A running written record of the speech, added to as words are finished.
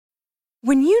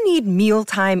When you need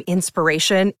mealtime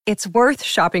inspiration, it's worth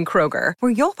shopping Kroger,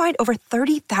 where you'll find over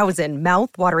 30,000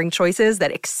 mouth-watering choices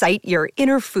that excite your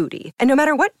inner foodie. And no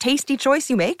matter what tasty choice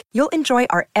you make, you'll enjoy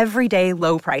our everyday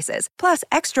low prices, plus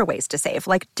extra ways to save,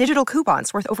 like digital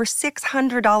coupons worth over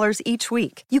 $600 each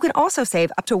week. You can also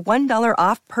save up to $1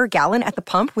 off per gallon at the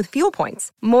pump with fuel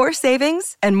points. More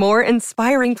savings and more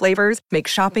inspiring flavors make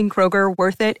shopping Kroger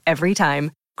worth it every time.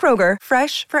 Kroger,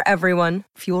 fresh for everyone.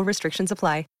 Fuel restrictions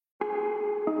apply.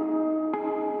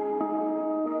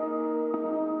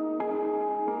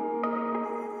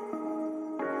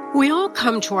 We all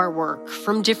come to our work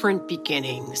from different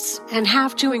beginnings and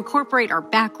have to incorporate our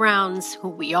backgrounds, who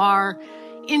we are,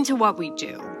 into what we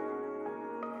do.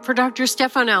 For Dr.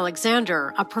 Stefan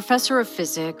Alexander, a professor of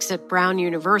physics at Brown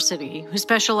University who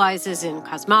specializes in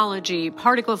cosmology,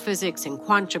 particle physics, and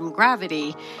quantum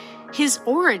gravity, his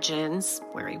origins,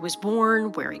 where he was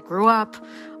born, where he grew up,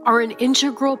 are an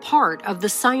integral part of the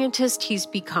scientist he's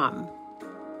become.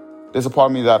 There's a part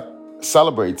of me that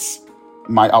celebrates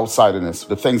my outsiderness,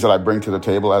 the things that I bring to the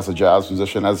table as a jazz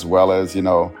musician, as well as,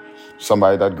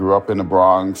 somebody that grew up in the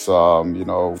Bronx,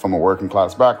 from a working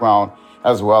class background,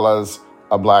 as well as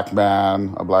a black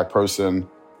man, a black person.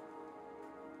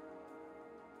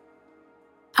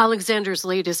 Alexander's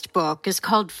latest book is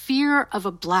called Fear of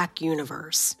a Black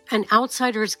Universe, An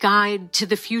Outsider's Guide to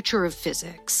the Future of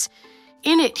Physics.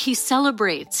 In it, he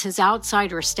celebrates his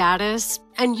outsider status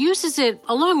and uses it,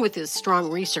 along with his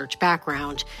strong research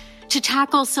background, to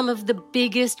tackle some of the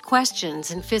biggest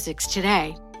questions in physics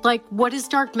today, like what is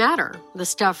dark matter, the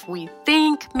stuff we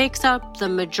think makes up the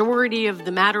majority of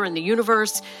the matter in the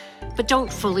universe, but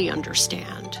don't fully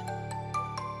understand.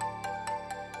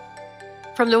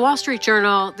 From the Wall Street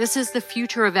Journal, this is The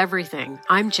Future of Everything.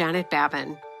 I'm Janet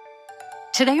Babin.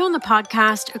 Today on the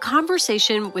podcast, a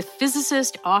conversation with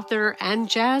physicist, author, and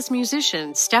jazz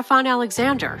musician Stefan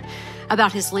Alexander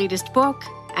about his latest book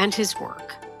and his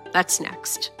work. That's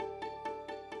next.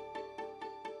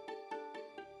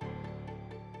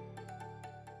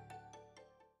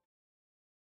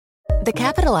 The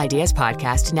Capital Ideas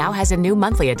Podcast now has a new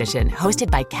monthly edition hosted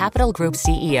by Capital Group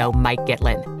CEO Mike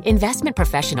Gitlin. Investment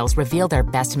professionals reveal their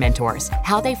best mentors,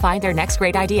 how they find their next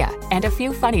great idea, and a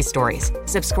few funny stories.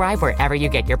 Subscribe wherever you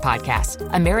get your podcasts.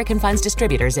 American Funds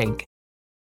Distributors, Inc.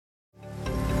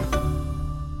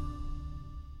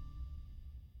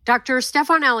 Dr.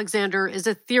 Stefan Alexander is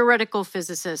a theoretical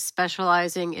physicist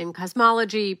specializing in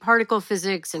cosmology, particle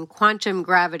physics, and quantum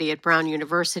gravity at Brown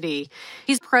University.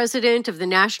 He's president of the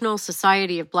National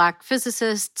Society of Black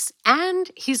Physicists,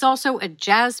 and he's also a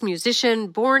jazz musician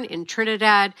born in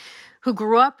Trinidad who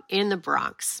grew up in the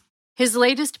Bronx. His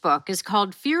latest book is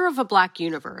called Fear of a Black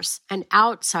Universe, An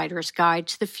Outsider's Guide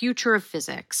to the Future of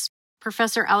Physics.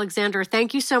 Professor Alexander,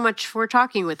 thank you so much for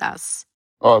talking with us.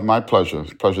 Oh, my pleasure.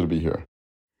 Pleasure to be here.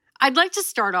 I'd like to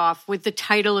start off with the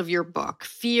title of your book,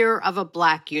 Fear of a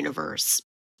Black Universe.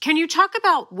 Can you talk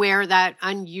about where that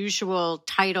unusual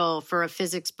title for a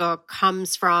physics book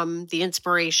comes from, the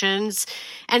inspirations,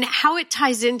 and how it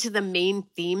ties into the main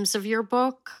themes of your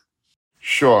book?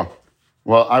 Sure.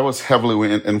 Well, I was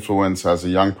heavily influenced as a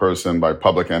young person by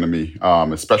Public Enemy,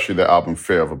 especially the album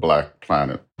Fear of a Black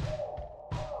Planet.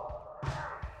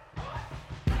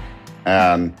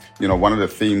 And, one of the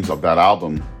themes of that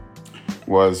album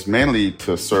was mainly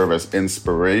to serve as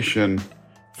inspiration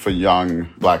for young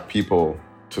Black people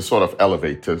to sort of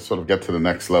elevate, to sort of get to the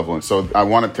next level. And so I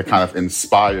wanted to kind of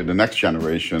inspire the next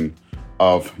generation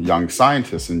of young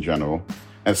scientists in general,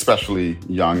 and especially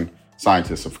young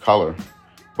scientists of color,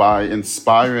 by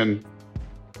inspiring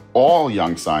all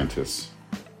young scientists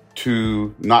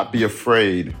to not be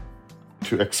afraid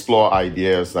to explore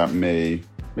ideas that maybe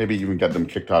even get them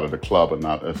kicked out of the club and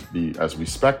not be as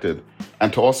respected,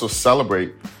 and to also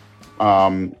celebrate,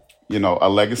 a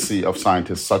legacy of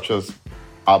scientists such as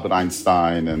Albert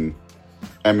Einstein and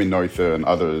Emmy Noether and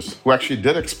others who actually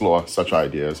did explore such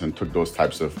ideas and took those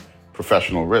types of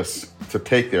professional risks to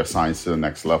take their science to the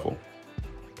next level.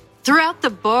 Throughout the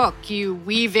book, you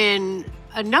weave in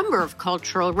a number of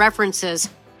cultural references.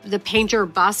 The painter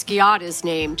Basquiat is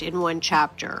named in one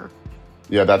chapter.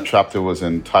 Yeah, that chapter was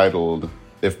entitled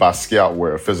If Basquiat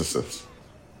Were a Physicist.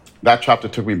 That chapter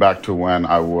took me back to when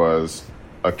I was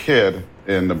a kid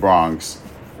in the Bronx,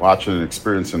 watching and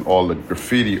experiencing all the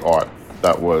graffiti art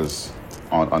that was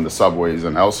on the subways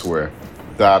and elsewhere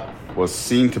that was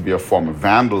seen to be a form of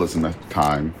vandalism at the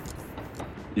time.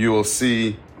 You will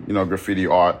see, graffiti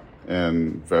art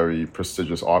in very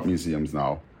prestigious art museums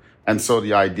now. And so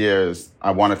the idea is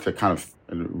I wanted to kind of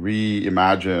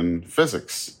reimagine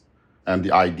physics and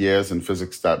the ideas in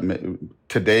physics that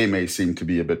today may seem to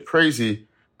be a bit crazy,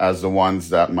 as the ones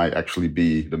that might actually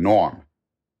be the norm.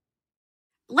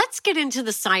 Let's get into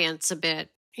the science a bit.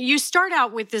 You start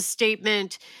out with this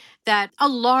statement that a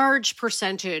large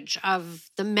percentage of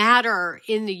the matter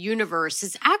in the universe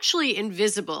is actually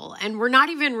invisible, and we're not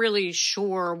even really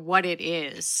sure what it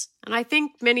is. And I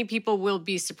think many people will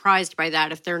be surprised by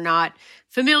that if they're not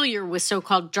familiar with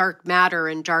so-called dark matter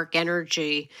and dark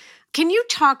energy. Can you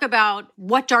talk about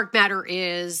what dark matter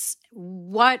is,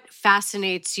 what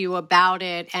fascinates you about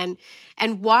it, and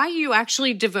why you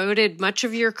actually devoted much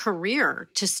of your career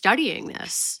to studying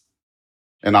this?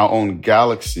 In our own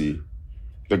galaxy,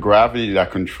 the gravity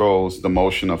that controls the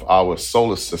motion of our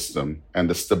solar system and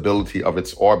the stability of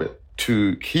its orbit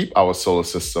to keep our solar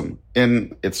system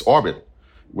in its orbit,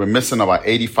 we're missing about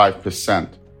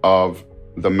 85% of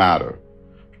the matter,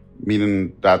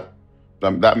 meaning that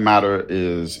that matter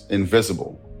is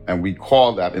invisible. And we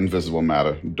call that invisible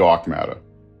matter dark matter.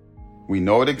 We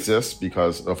know it exists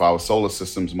because of our solar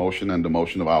system's motion and the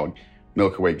motion of our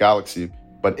Milky Way galaxy,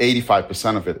 but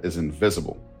 85% of it is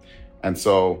invisible. And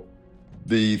so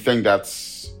the thing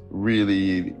that's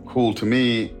really cool to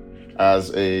me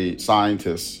as a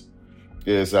scientist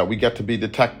is that we get to be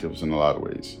detectives in a lot of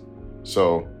ways.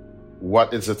 So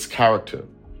what is its character?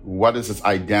 What is its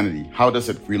identity? How does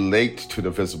it relate to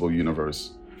the visible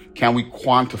universe? Can we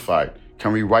quantify it?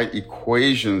 Can we write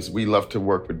equations? We love to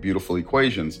work with beautiful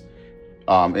equations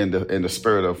in the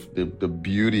spirit of the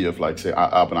beauty of, like, say,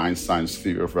 Albert Einstein's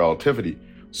theory of relativity.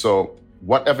 So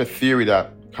whatever theory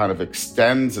that kind of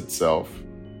extends itself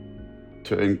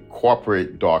to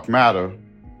incorporate dark matter,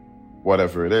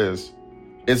 whatever it is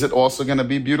it also going to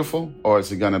be beautiful, or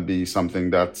is it going to be something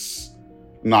that's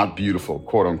not beautiful,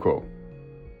 quote unquote?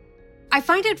 I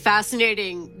find it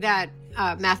fascinating that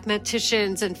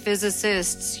mathematicians and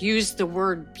physicists use the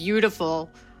word beautiful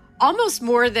almost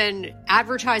more than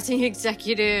advertising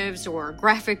executives or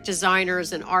graphic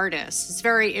designers and artists. It's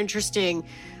very interesting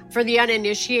for the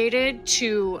uninitiated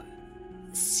to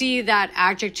see that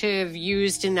adjective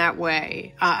used in that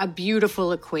way, a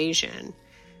beautiful equation.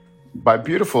 By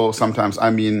beautiful, sometimes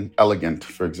I mean elegant,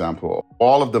 for example.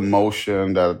 All of the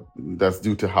motion that's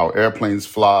due to how airplanes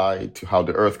fly, to how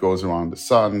the Earth goes around the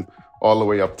sun, all the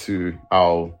way up to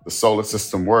how the solar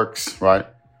system works, right?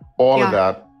 All of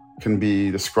that can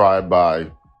be described by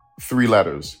 3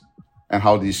 letters, and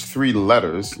how these 3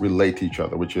 letters relate to each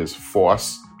other, which is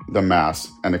force, the mass,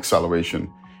 and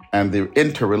acceleration. And the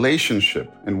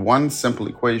interrelationship in one simple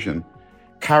equation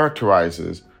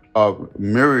characterizes a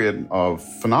myriad of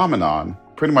phenomenon,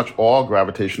 pretty much all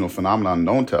gravitational phenomenon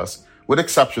known to us, with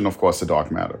exception, of course, of dark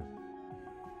matter.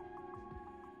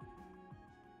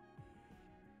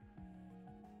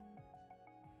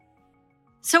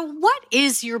 So what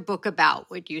is your book about,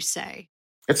 would you say?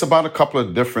 It's about a couple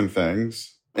of different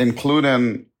things,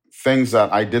 including things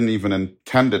that I didn't even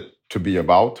intend it to be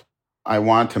about. I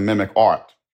wanted to mimic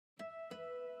art.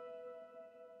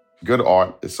 Good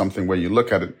art is something where you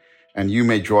look at it and you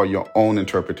may draw your own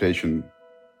interpretation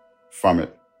from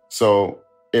it. So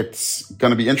it's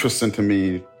going to be interesting to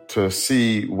me to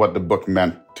see what the book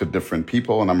meant to different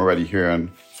people. And I'm already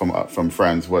hearing from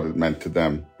friends what it meant to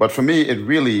them. But for me,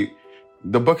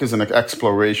 the book is an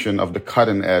exploration of the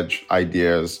cutting edge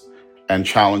ideas and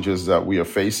challenges that we are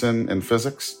facing in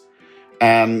physics.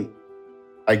 And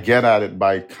I get at it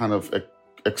by kind of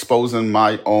exposing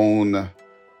my own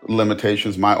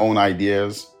limitations, my own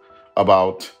ideas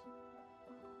about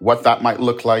what that might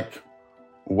look like,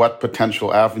 what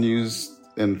potential avenues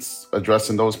in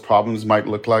addressing those problems might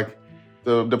look like.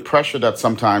 The pressure that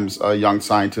sometimes a young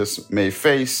scientist may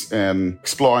face in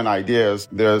exploring ideas,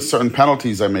 there are certain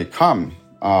penalties that may come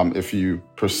if you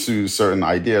pursue certain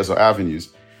ideas or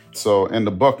avenues. So in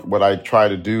the book, what I try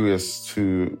to do is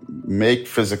to make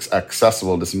physics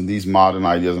accessible, these modern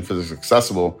ideas in physics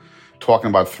accessible,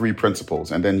 talking about 3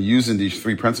 principles, and then using these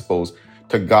 3 principles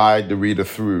to guide the reader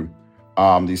through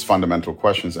these fundamental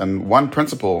questions. And one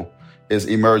principle is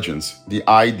emergence, the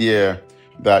idea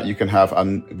that you can have a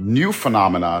new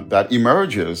phenomena that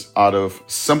emerges out of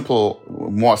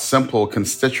more simple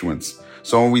constituents.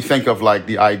 So when we think of like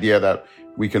the idea that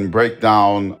we can break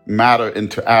down matter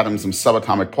into atoms and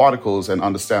subatomic particles and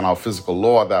understand our physical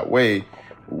law that way,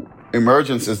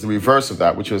 emergence is the reverse of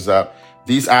that, which is that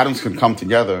these atoms can come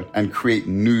together and create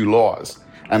new laws.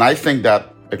 And I think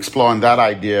that exploring that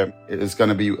idea is going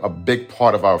to be a big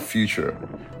part of our future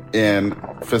in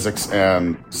physics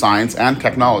and science and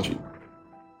technology.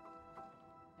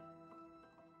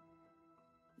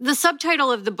 The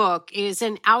subtitle of the book is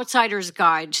An Outsider's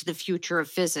Guide to the Future of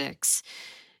Physics.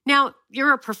 Now,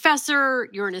 you're a professor,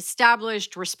 you're an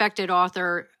established, respected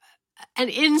author. an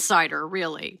insider,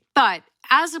 really. But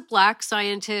as a Black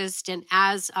scientist and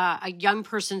as a young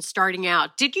person starting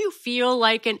out, did you feel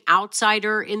like an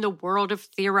outsider in the world of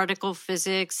theoretical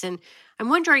physics? And I'm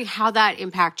wondering how that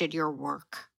impacted your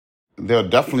work. There are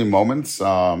definitely moments,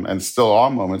 and still are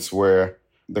moments, where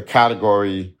the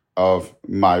category of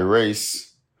my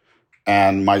race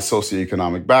and my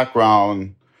socioeconomic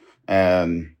background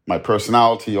and my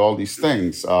personality, all these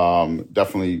things,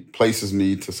 definitely places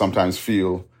me to sometimes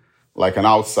feel like an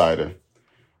outsider.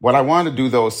 What I wanted to do,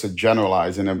 though, is to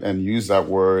generalize and use that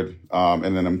word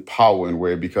in an empowering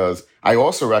way, because I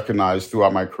also recognized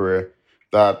throughout my career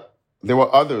that there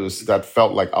were others that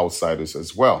felt like outsiders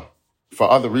as well, for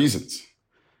other reasons.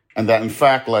 And that, in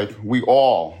fact, like, we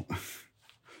all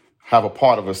have a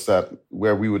part of us that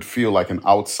where we would feel like an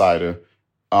outsider,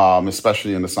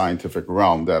 especially in the scientific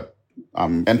realm that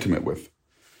I'm intimate with.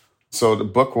 So the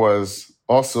book was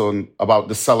also about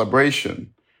the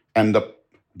celebration and the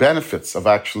benefits of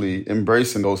actually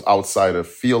embracing those outsider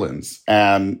feelings.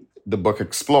 And the book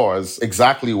explores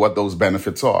exactly what those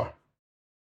benefits are.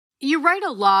 You write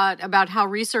a lot about how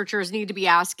researchers need to be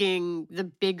asking the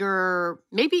bigger,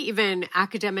 maybe even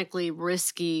academically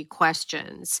risky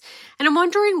questions. And I'm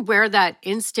wondering where that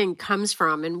instinct comes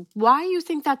from and why you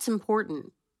think that's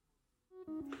important.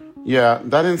 Yeah,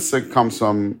 that instinct comes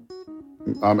from,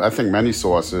 I think, many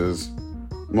sources.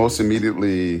 Most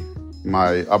immediately,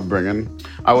 my upbringing.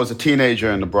 I was a teenager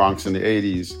in the Bronx in the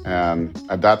 80s, and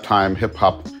at that time,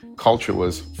 hip-hop culture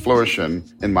was flourishing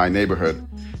in my neighborhood.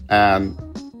 And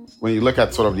when you look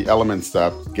at sort of the elements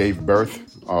that gave birth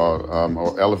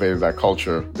or elevated that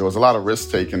culture, there was a lot of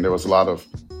risk taken. There was a lot of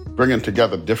bringing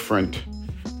together different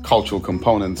cultural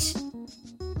components.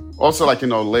 Also,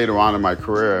 later on in my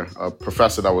career, a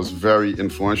professor that was very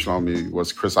influential on me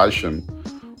was Chris Isham.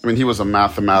 I mean, he was a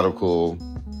mathematical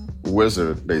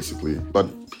wizard, basically. But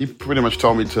he pretty much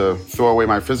told me to throw away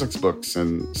my physics books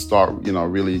and start,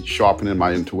 really sharpening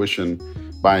my intuition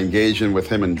by engaging with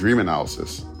him in dream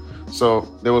analysis. So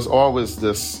there was always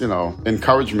this,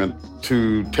 encouragement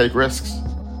to take risks.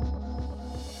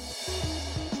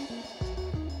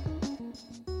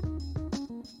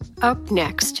 Up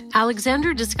next,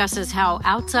 Alexander discusses how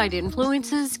outside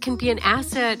influences can be an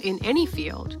asset in any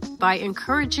field by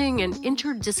encouraging an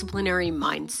interdisciplinary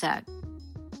mindset.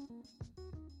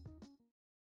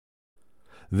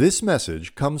 This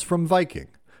message comes from Viking,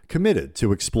 committed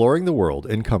to exploring the world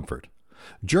in comfort.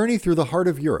 Journey through the heart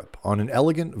of Europe on an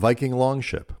elegant Viking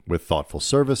longship with thoughtful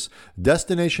service,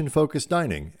 destination-focused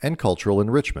dining, and cultural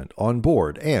enrichment on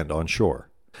board and on shore.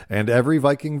 And every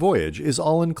Viking voyage is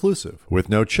all-inclusive, with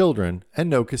no children and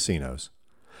no casinos.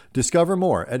 Discover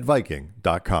more at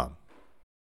Viking.com.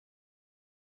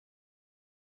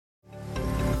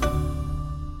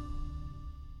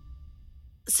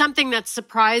 Something that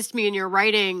surprised me in your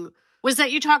writing was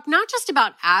that you talk not just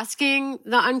about asking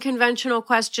the unconventional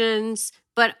questions,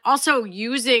 but also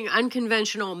using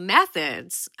unconventional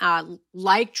methods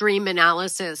like dream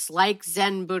analysis, like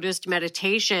Zen Buddhist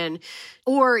meditation,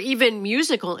 or even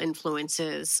musical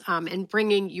influences, and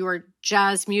bringing your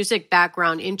jazz music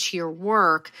background into your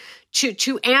work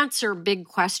to answer big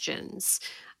questions.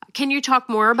 Can you talk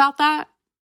more about that?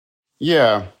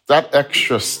 Yeah, that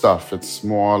extra stuff, it's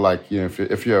more like,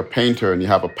 if you're a painter and you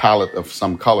have a palette of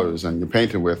some colors and you're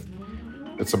painting with,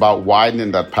 it's about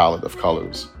widening that palette of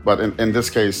colors. But in this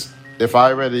case, if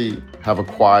I already have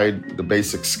acquired the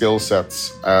basic skill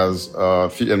sets as,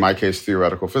 in my case,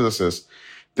 theoretical physicist,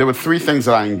 there were three things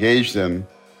that I engaged in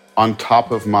on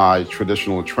top of my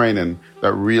traditional training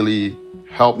that really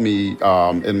helped me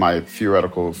in my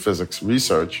theoretical physics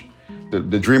research.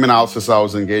 The dream analysis I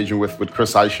was engaging with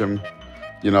Chris Isham,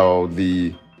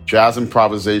 the jazz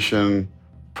improvisation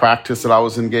practice that I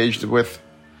was engaged with,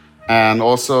 and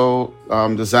also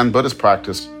the Zen Buddhist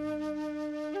practice.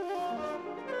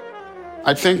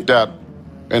 I think that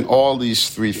in all these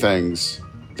three things,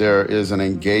 there is an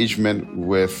engagement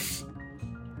with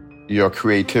your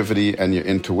creativity and your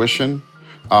intuition.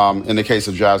 In the case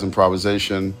of jazz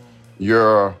improvisation,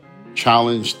 you're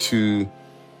challenged to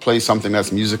play something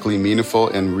that's musically meaningful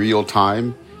in real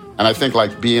time. And I think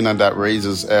being on that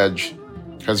razor's edge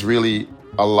has really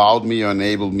allowed me or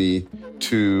enabled me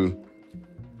to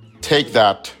take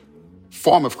that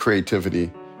form of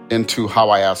creativity into how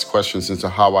I ask questions, into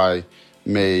how I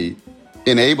may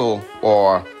enable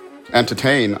or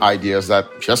entertain ideas that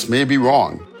just may be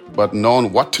wrong. But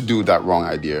knowing what to do with that wrong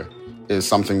idea is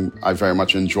something I very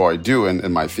much enjoy doing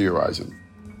in my theorizing.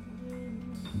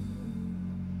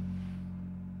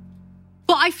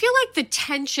 Well, I feel like the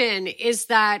tension is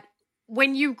that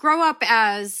when you grow up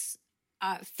as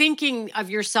thinking of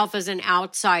yourself as an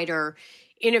outsider,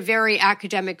 in a very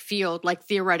academic field like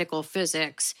theoretical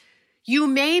physics, you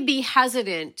may be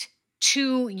hesitant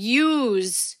to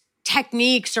use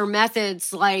techniques or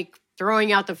methods like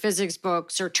throwing out the physics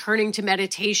books or turning to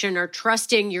meditation or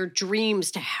trusting your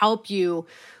dreams to help you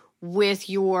with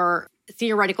your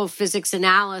theoretical physics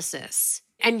analysis.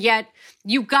 And yet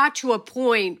you got to a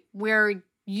point where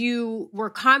you were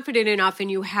confident enough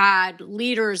and you had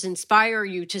leaders inspire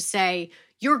you to say,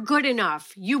 you're good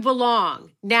enough, you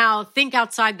belong. Now think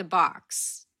outside the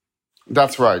box.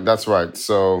 That's right. That's right.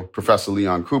 So Professor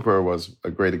Leon Cooper was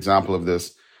a great example of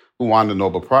this, who won the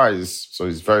Nobel Prize. So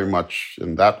he's very much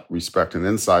in that respect an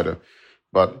insider.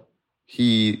 But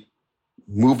he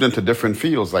moved into different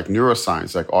fields like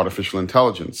neuroscience, like artificial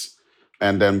intelligence,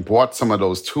 and then brought some of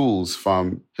those tools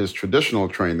from his traditional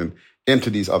training into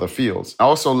these other fields. I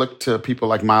also looked to people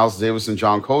like Miles Davis and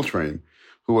John Coltrane,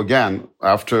 who, again,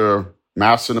 after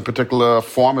mastering a particular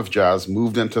form of jazz,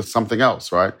 moved into something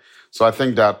else, right? So I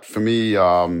think that for me,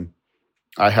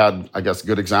 I had, I guess,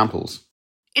 good examples.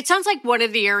 It sounds like one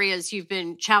of the areas you've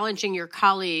been challenging your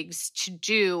colleagues to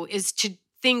do is to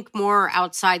think more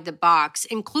outside the box,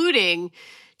 including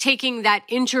taking that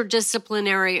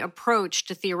interdisciplinary approach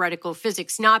to theoretical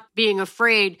physics, not being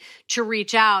afraid to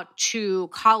reach out to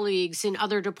colleagues in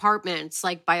other departments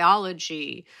like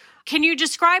biology. Can you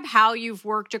describe how you've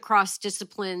worked across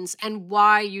disciplines and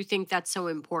why you think that's so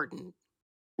important?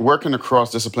 Working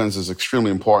across disciplines is extremely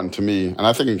important to me, and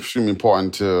I think extremely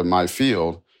important to my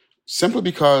field, simply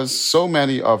because so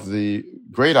many of the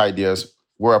great ideas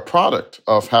were a product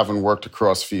of having worked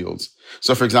across fields.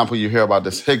 So, for example, you hear about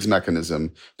this Higgs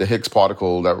mechanism, the Higgs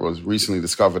particle that was recently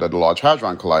discovered at the Large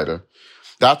Hadron Collider.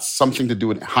 That's something to do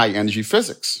with high-energy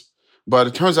physics. But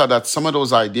it turns out that some of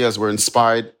those ideas were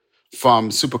inspired from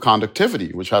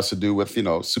superconductivity, which has to do with,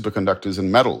 superconductors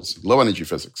and metals, low-energy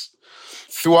physics.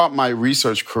 Throughout my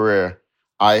research career,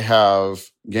 I have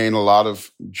gained a lot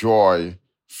of joy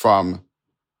from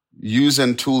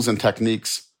using tools and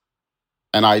techniques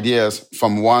and ideas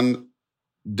from one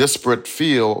disparate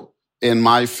field in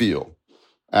my field.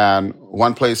 And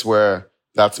one place where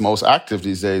that's most active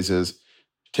these days is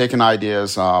taking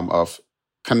ideas of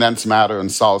condensed matter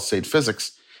and solid-state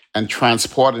physics and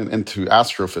transporting it into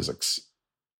astrophysics.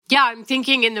 Yeah, I'm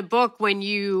thinking in the book when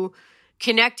you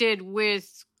connected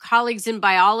with colleagues in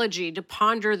biology to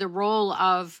ponder the role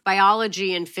of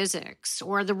biology in physics,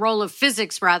 or the role of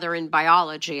physics, rather, in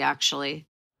biology, actually.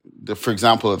 For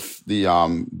example,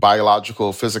 the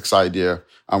biological physics idea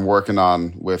I'm working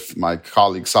on with my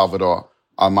colleague Salvador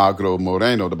Almagro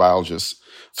Moreno, the biologist.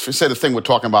 Say the thing we're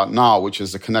talking about now, which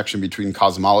is the connection between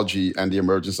cosmology and the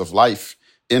emergence of life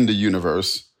in the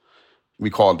universe. We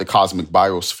call it the cosmic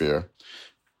biosphere.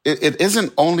 It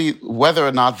isn't only whether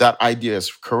or not that idea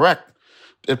is correct.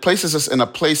 It places us in a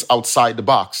place outside the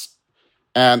box.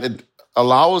 And it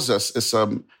allows us, it's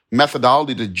a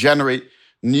methodology to generate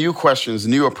new questions,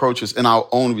 new approaches in our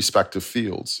own respective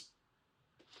fields.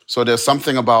 So there's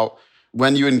something about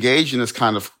when you engage in this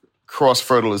kind of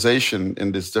cross-fertilization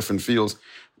in these different fields,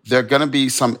 there are going to be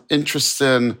some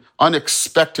interesting,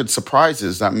 unexpected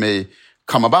surprises that may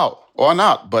come about or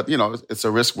not. But, it's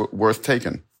a risk worth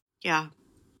taking. Yeah.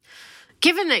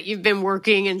 Given that you've been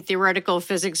working in theoretical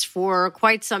physics for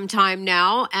quite some time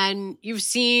now, and you've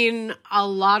seen a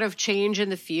lot of change in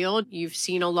the field, you've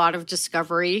seen a lot of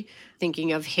discovery,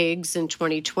 thinking of Higgs in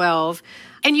 2012,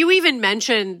 and you even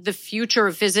mentioned the future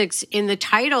of physics in the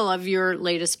title of your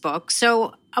latest book.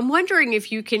 So I'm wondering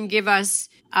if you can give us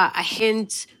a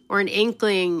hint or an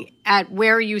inkling at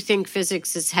where you think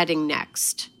physics is heading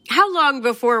next. How long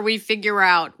before we figure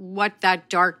out what that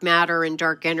dark matter and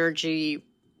dark energy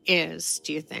is,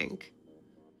 do you think?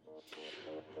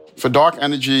 For dark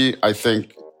energy, I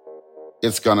think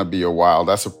it's going to be a while.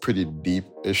 That's a pretty deep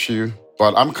issue.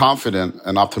 But I'm confident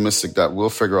and optimistic that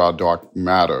we'll figure out dark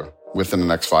matter within the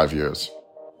next 5 years.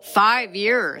 5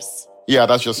 years? Yeah,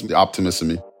 that's just the optimist in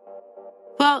me.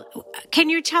 Well,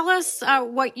 can you tell us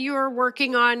what you're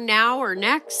working on now or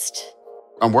next?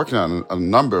 I'm working on a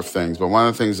number of things, but one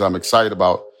of the things I'm excited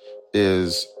about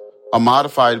is a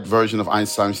modified version of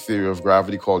Einstein's theory of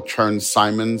gravity called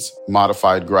Chern-Simons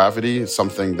modified gravity. It's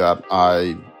something that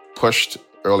I pushed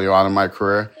earlier on in my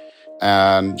career,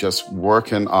 and just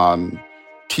working on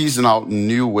teasing out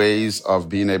new ways of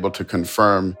being able to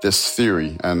confirm this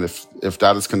theory. And if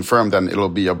that is confirmed, then it'll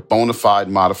be a bona fide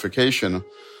modification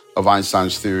of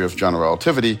Einstein's theory of general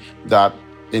relativity that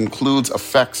includes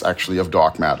effects, actually, of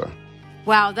dark matter.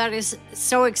 Wow, that is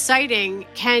so exciting.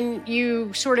 Can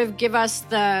you sort of give us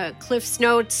the Cliff's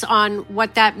Notes on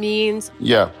what that means?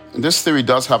 Yeah, this theory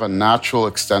does have a natural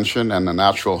extension and a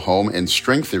natural home in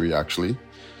string theory, actually.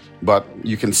 but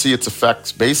you can see its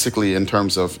effects basically in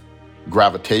terms of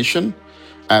gravitation.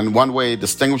 And one way it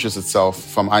distinguishes itself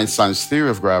from Einstein's theory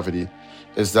of gravity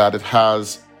is that it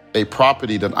has a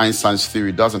property that Einstein's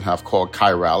theory doesn't have called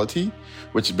chirality,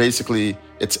 which basically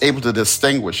it's able to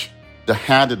distinguish the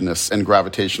handedness in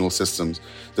gravitational systems,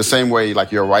 the same way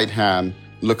like your right hand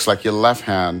looks like your left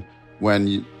hand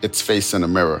when it's faced in a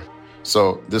mirror.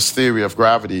 So this theory of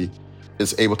gravity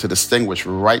is able to distinguish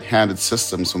right-handed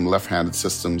systems from left-handed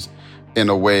systems in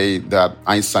a way that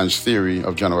Einstein's theory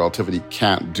of general relativity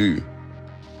can't do.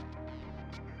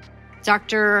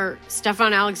 Dr.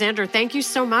 Stefan Alexander, thank you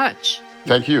so much.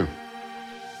 Thank you.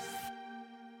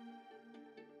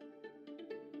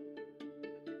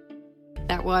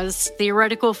 That was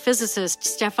theoretical physicist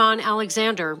Stefan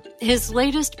Alexander. His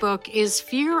latest book is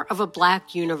Fear of a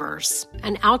Black Universe,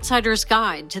 An Outsider's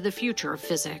Guide to the Future of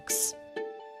Physics.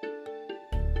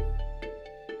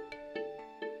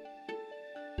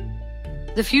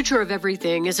 The Future of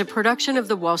Everything is a production of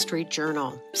the Wall Street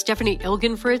Journal. Stephanie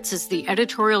Ilgenfritz is the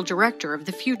editorial director of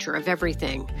The Future of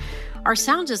Everything. Our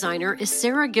sound designer is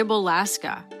Sarah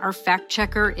Gibble-Laska. Our fact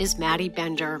checker is Maddie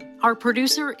Bender. Our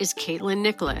producer is Caitlin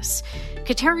Nicholas.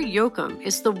 Kateri Yoakum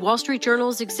is the Wall Street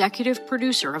Journal's executive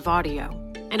producer of audio.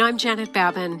 And I'm Janet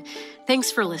Babin. Thanks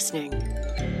for listening.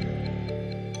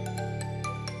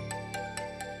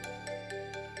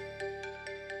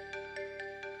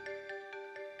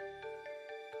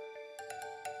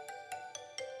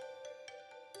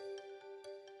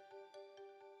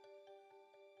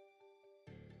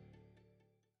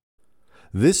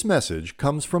 This message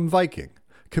comes from Viking,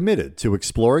 committed to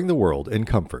exploring the world in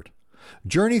comfort.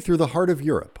 Journey through the heart of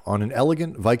Europe on an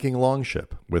elegant Viking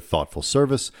longship with thoughtful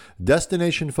service,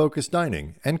 destination-focused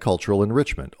dining, and cultural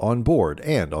enrichment on board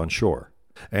and on shore.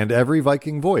 And every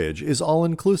Viking voyage is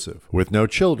all-inclusive, with no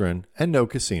children and no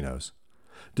casinos.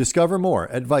 Discover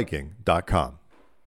more at Viking.com.